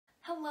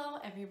Hello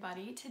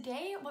everybody.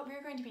 Today what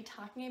we're going to be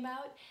talking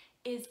about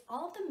is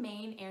all of the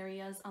main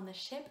areas on the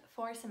ship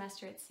for a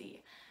semester at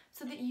sea,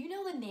 so that you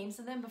know the names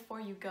of them before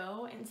you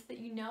go and so that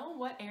you know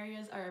what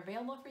areas are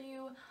available for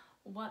you,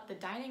 what the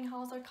dining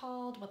halls are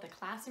called, what the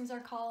classrooms are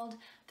called.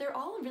 They're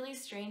all really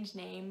strange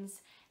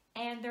names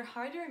and they're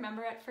hard to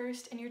remember at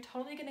first and you're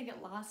totally going to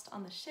get lost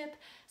on the ship.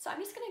 So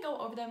I'm just going to go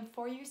over them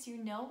for you so you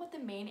know what the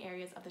main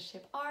areas of the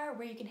ship are,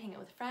 where you can hang out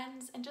with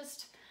friends, and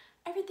just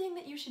everything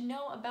that you should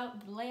know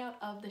about the layout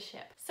of the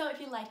ship. So if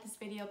you like this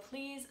video,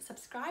 please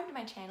subscribe to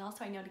my channel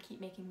so I know to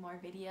keep making more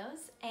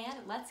videos, and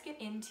let's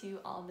get into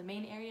all of the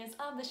main areas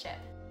of the ship.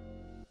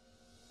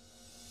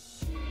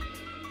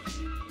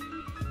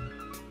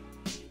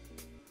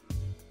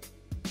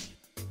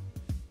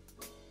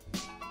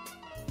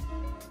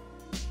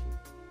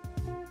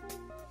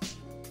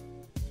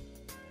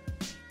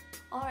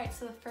 Alright,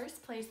 so the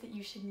first place that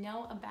you should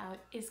know about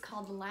is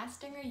called the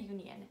Lastinger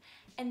Union,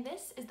 and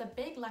this is the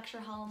big lecture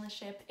hall on the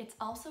ship. It's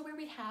also where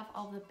we have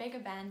all the big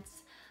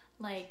events,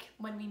 like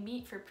when we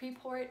meet for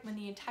pre-port, when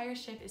the entire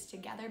ship is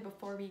together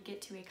before we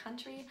get to a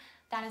country.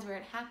 That is where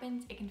it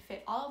happens. It can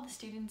fit all of the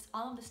students,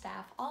 all of the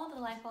staff, all of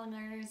the lifelong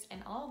learners,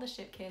 and all of the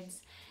ship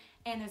kids.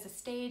 And there's a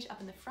stage up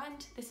in the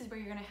front. This is where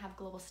you're going to have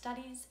global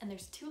studies, and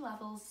there's 2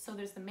 levels. So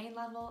there's the main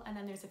level, and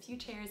then there's a few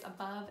chairs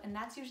above, and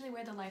that's usually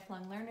where the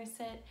lifelong learners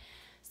sit.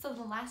 So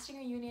the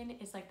Lastinger Union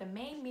is like the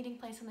main meeting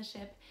place on the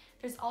ship.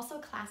 There's also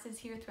classes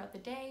here throughout the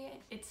day.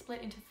 It's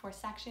split into 4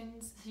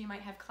 sections, so you might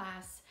have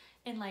class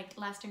in like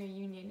Lastinger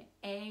Union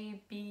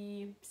A,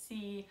 B,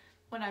 C,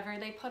 whatever.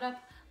 They put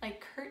up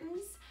like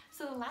curtains.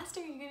 So the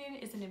Lastinger Union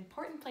is an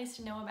important place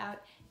to know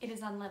about. It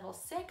is on level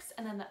 6,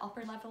 and then the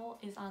upper level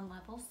is on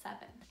level 7.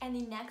 And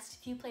the next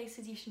few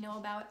places you should know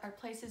about are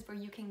places where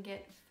you can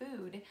get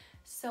food.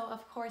 So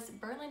of course,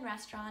 Berlin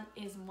Restaurant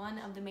is one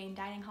of the main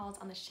dining halls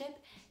on the ship.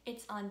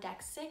 It's on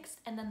deck 6,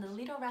 and then the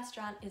Lido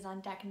Restaurant is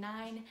on deck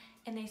 9,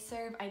 and they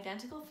serve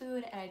identical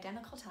food at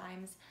identical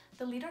times.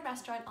 The Lido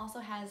Restaurant also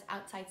has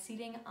outside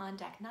seating on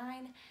deck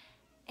 9,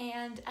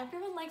 and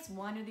everyone likes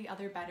one or the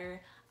other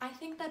better. I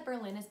think that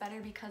Berlin is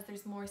better because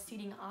there's more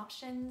seating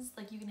options,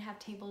 like you can have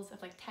tables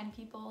of like 10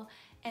 people,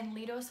 and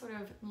Lido sort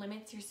of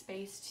limits your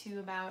space to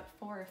about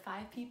 4 or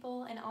 5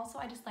 people. And also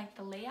I just like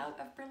the layout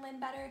of Berlin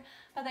better,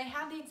 but they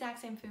have the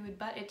exact same food,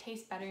 but it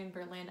tastes better in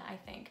Berlin, I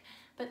think.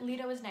 But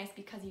Lido is nice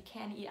because you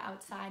can eat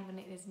outside when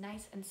it is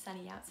nice and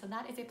sunny out, so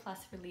that is a plus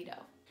for Lido.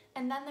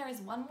 And then there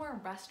is one more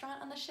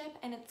restaurant on the ship,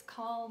 and it's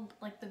called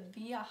like the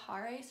Via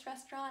Hares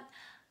restaurant.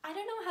 I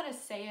don't know how to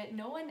say it.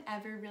 No one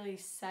ever really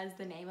says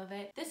the name of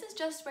it. This is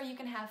just where you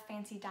can have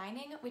fancy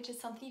dining, which is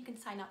something you can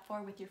sign up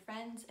for with your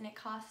friends, and it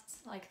costs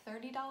like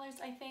 $30,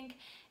 I think.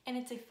 And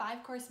it's a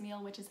 5-course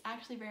meal, which is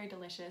actually very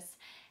delicious.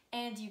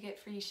 And you get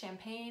free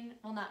champagne.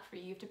 Well, not free,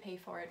 you have to pay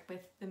for it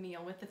with the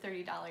meal, with the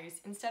 $30,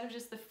 instead of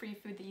just the free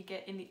food that you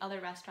get in the other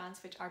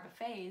restaurants, which are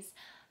buffets.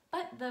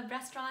 But the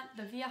restaurant,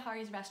 the Via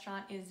Hares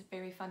restaurant, is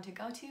very fun to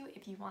go to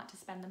if you want to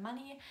spend the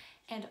money.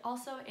 And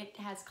also it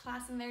has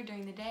class in there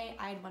during the day.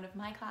 I had one of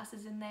my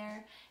classes in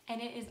there,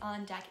 and it is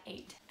on deck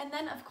 8. And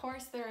then of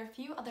course there are a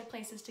few other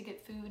places to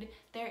get food.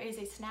 There is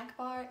a snack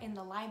bar in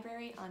the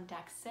library on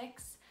deck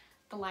 6.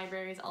 The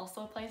library is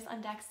also placed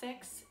on deck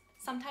 6.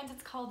 Sometimes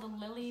it's called the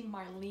Lily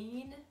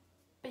Marlene,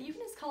 but you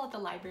can just call it the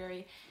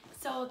library.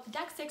 So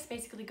deck 6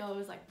 basically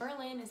goes like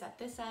Berlin is at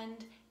this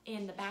end,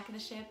 in the back of the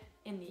ship,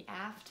 in the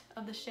aft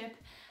of the ship,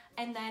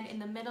 and then in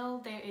the middle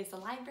there is the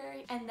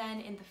library, and then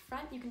in the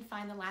front you can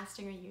find the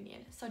Lastinger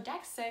Union. So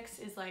deck 6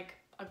 is like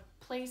a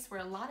place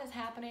where a lot is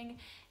happening,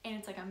 and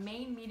it's like a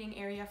main meeting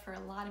area for a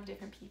lot of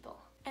different people.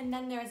 And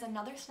then there's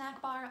another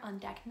snack bar on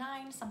deck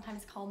 9,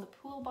 sometimes called the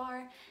pool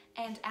bar,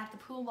 and at the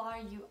pool bar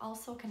you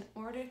also can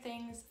order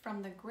things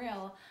from the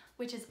grill,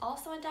 which is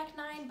also on deck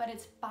 9, but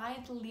it's by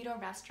the Lido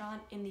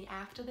restaurant in the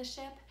aft of the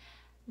ship,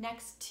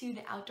 next to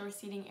the outdoor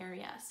seating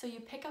area. So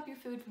you pick up your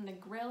food from the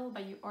grill,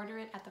 but you order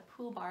it at the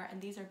pool bar,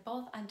 and these are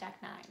both on deck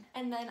 9.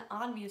 And then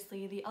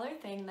obviously the other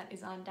thing that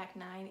is on deck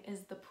 9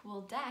 is the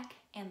pool deck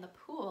and the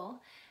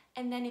pool.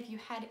 And then if you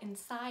head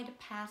inside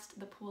past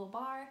the pool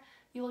bar,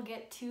 you will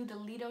get to the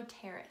Lido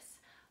Terrace,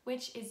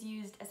 which is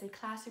used as a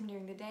classroom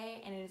during the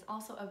day, and it is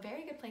also a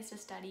very good place to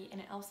study, and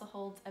it also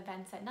holds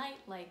events at night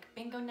like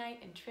bingo night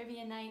and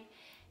trivia night.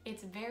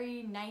 It's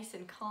very nice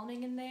and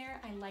calming in there.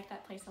 I like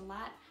that place a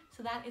lot.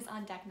 So that is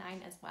on deck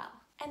 9 as well.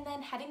 And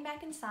then heading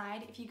back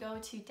inside, if you go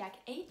to deck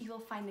 8, you will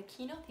find the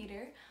Kino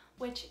Theater,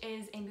 which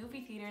is a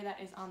movie theater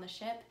that is on the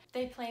ship.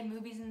 They play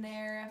movies in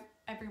there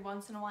every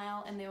once in a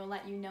while, and they will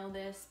let you know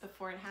this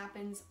before it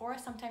happens, or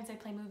sometimes they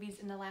play movies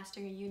in the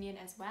Lastinger Union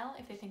as well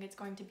if they think it's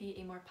going to be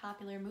a more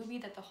popular movie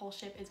that the whole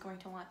ship is going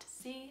to want to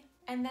see.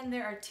 And then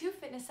there are 2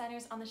 fitness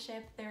centers on the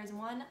ship. There is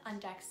one on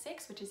deck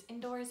 6, which is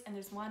indoors, and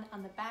there's one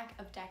on the back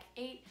of deck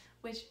 8,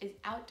 which is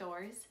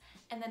outdoors.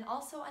 And then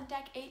also on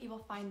deck 8 you will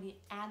find the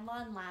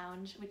Adlon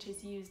Lounge, which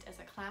is used as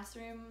a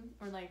classroom,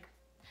 or like,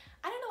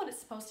 I don't know what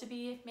it's supposed to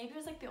be. Maybe it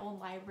was like the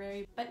old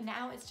library, but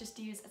now it's just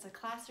used as a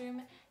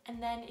classroom.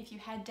 And then if you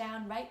head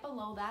down right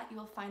below that, you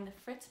will find the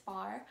Fritz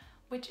Bar,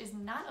 which is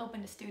not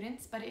open to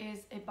students, but it is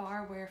a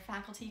bar where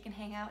faculty can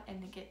hang out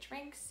and get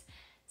drinks.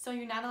 So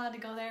you're not allowed to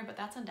go there, but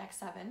that's on deck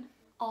 7.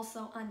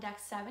 Also on deck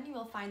 7, you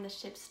will find the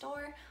ship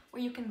store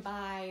where you can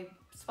buy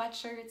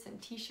sweatshirts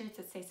and t-shirts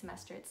that say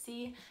semester at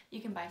sea.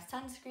 You can buy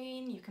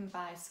sunscreen, you can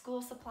buy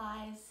school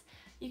supplies,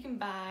 you can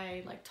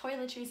buy like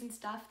toiletries and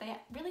stuff. They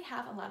really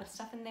have a lot of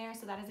stuff in there,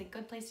 so that is a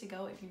good place to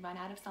go if you run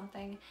out of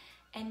something.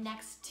 And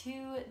next to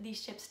the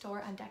ship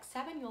store on deck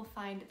 7, you'll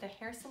find the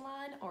hair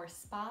salon or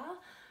spa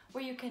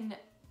where you can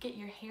get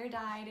your hair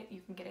dyed, you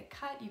can get it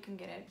cut, you can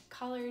get it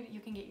colored, you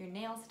can get your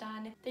nails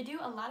done. They do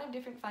a lot of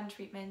different fun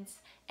treatments,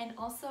 and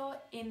also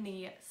in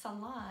the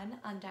salon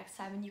on deck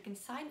 7 you can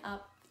sign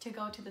up to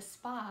go to the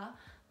spa,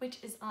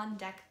 which is on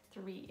deck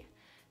 3.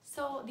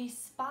 So the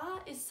spa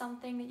is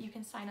something that you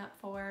can sign up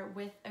for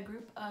with a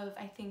group of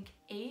I think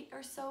 8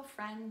 or so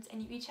friends,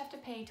 and you each have to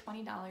pay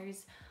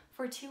 $20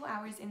 for 2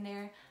 hours in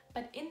there.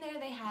 But in there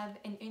they have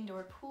an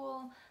indoor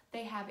pool,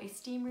 they have a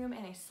steam room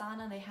and a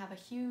sauna, they have a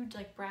huge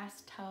like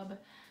brass tub,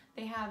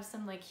 they have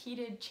some like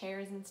heated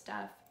chairs and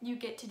stuff. You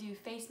get to do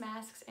face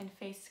masks and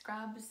face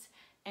scrubs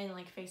and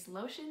like face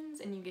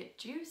lotions, and you get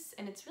juice,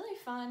 and it's really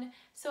fun.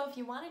 So if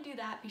you want to do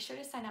that, be sure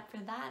to sign up for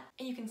that.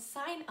 And you can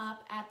sign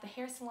up at the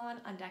hair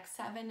salon on deck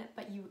 7,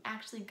 but you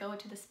actually go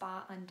to the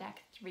spa on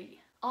deck 3.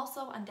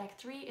 Also on deck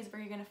 3 is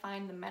where you're going to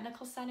find the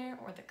medical center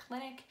or the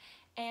clinic,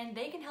 and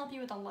they can help you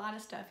with a lot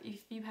of stuff. If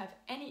you have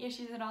any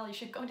issues at all, you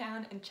should go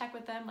down and check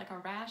with them, like a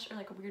rash or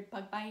like a weird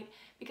bug bite,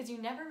 because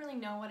you never really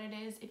know what it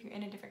is if you're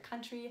in a different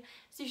country,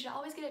 so you should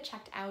always get it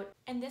checked out.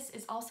 And this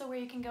is also where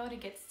you can go to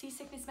get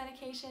seasickness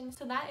medication,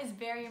 so that is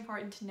very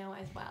important to know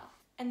as well.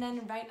 And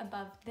then right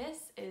above this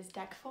is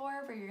deck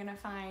 4, where you're gonna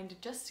find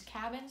just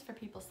cabins for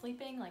people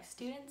sleeping, like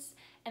students.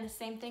 And the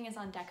same thing is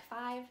on deck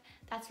 5.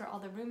 That's where all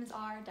the rooms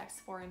are, decks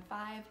 4 and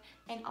 5.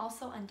 And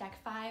also on deck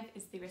 5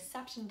 is the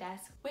reception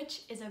desk,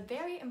 which is a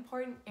very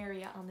important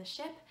area on the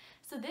ship.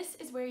 So this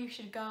is where you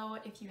should go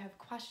if you have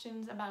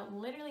questions about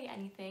literally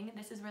anything.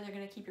 This is where they're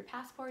gonna keep your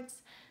passports.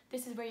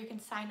 This is where you can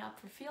sign up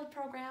for field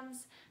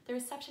programs. The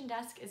reception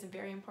desk is a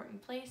very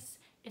important place.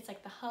 It's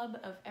like the hub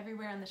of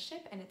everywhere on the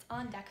ship, and it's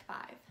on deck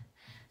 5.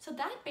 So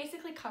that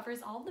basically covers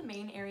all the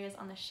main areas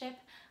on the ship.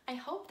 I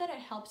hope that it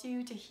helps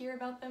you to hear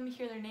about them,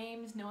 hear their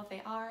names, know what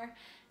they are.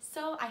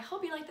 So I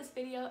hope you liked this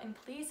video, and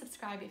please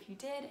subscribe if you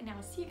did, and I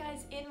will see you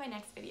guys in my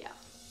next video.